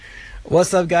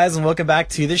What's up, guys, and welcome back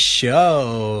to the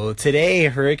show. Today,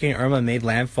 Hurricane Irma made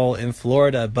landfall in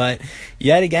Florida, but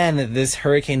yet again, this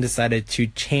hurricane decided to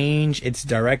change its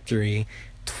trajectory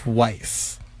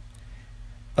twice.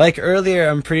 Like earlier,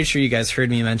 I'm pretty sure you guys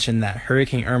heard me mention that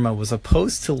Hurricane Irma was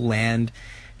supposed to land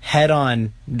head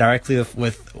on directly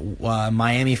with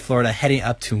Miami, Florida, heading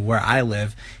up to where I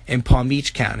live in Palm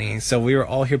Beach County. So we were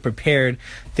all here prepared,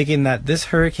 thinking that this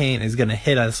hurricane is going to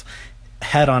hit us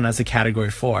head on as a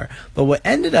category 4. But what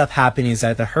ended up happening is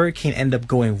that the hurricane ended up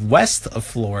going west of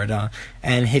Florida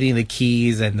and hitting the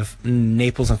Keys and the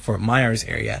Naples and Fort Myers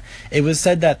area. It was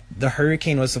said that the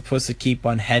hurricane was supposed to keep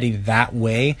on heading that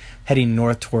way, heading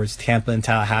north towards Tampa and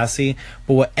Tallahassee.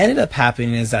 But what ended up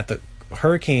happening is that the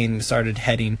hurricane started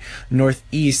heading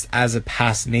northeast as it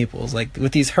passed Naples. Like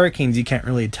with these hurricanes, you can't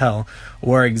really tell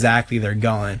where exactly they're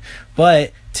going.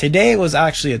 But today was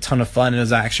actually a ton of fun. It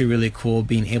was actually really cool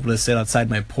being able to sit outside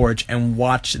my porch and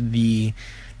watch the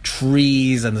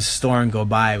trees and the storm go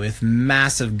by with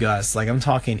massive gusts. Like I'm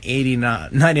talking 80,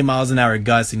 90 miles an hour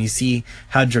gusts, and you see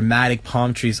how dramatic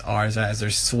palm trees are as they're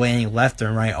swaying left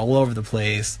and right all over the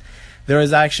place. There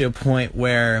was actually a point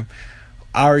where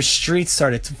our streets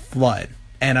started to flood.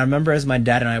 And I remember as my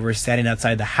dad and I were standing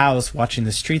outside the house watching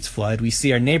the streets flood, we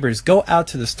see our neighbors go out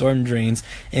to the storm drains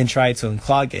and try to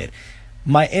unclog it.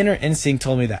 My inner instinct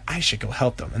told me that I should go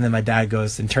help them. And then my dad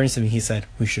goes and turns to me, he said,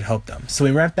 we should help them. So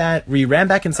we ran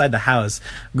back inside the house,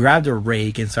 grabbed a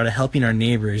rake, and started helping our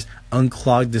neighbors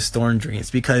unclog the storm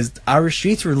drains because our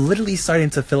streets were literally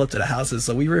starting to fill up to the houses.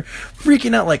 So we were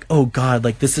freaking out like, oh God,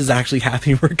 like this is actually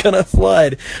happening. We're gonna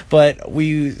flood. But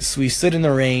we stood in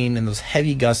the rain and those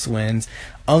heavy gust winds,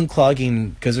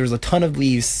 unclogging because there was a ton of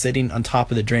leaves sitting on top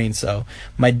of the drain. So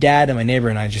my dad and my neighbor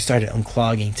and I just started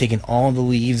unclogging, taking all the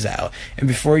leaves out, and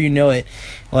before you know it,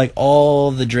 like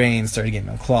all the drains started getting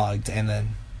unclogged, and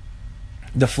then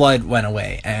the flood went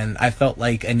away, and I felt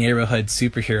like a neighborhood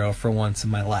superhero for once in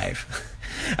my life.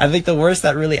 I think the worst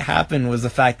that really happened was the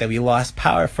fact that we lost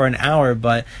power for an hour,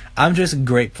 but I'm just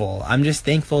grateful. I'm just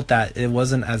thankful that it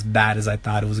wasn't as bad as I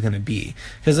thought it was going to be.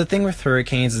 Because the thing with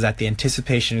hurricanes is that the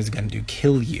anticipation is going to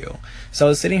kill you. So I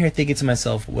was sitting here thinking to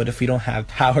myself, what if we don't have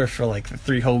power for like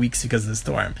 3 whole weeks because of the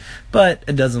storm? But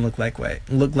it doesn't look like it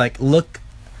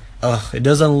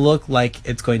doesn't look like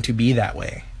it's going to be that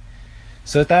way.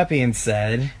 So with that being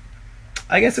said,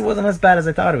 I guess it wasn't as bad as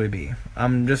I thought it would be.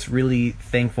 I'm just really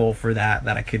thankful for that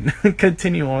I could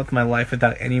continue on with my life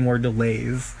without any more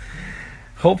delays.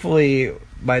 Hopefully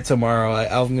by tomorrow,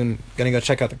 I'm gonna go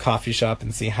check out the coffee shop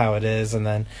and see how it is, and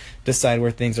then decide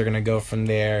where things are gonna go from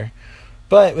there.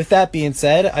 But with that being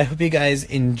said, I hope you guys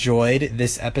enjoyed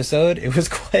this episode. It was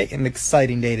quite an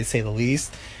exciting day to say the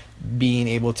least, being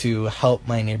able to help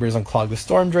my neighbors unclog the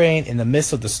storm drain in the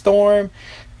midst of the storm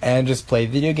and just play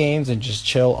video games and just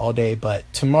chill all day. But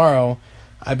tomorrow,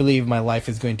 I believe my life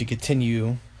is going to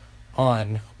continue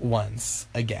on once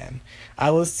again.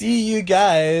 I will see you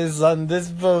guys on this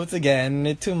boat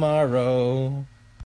again tomorrow.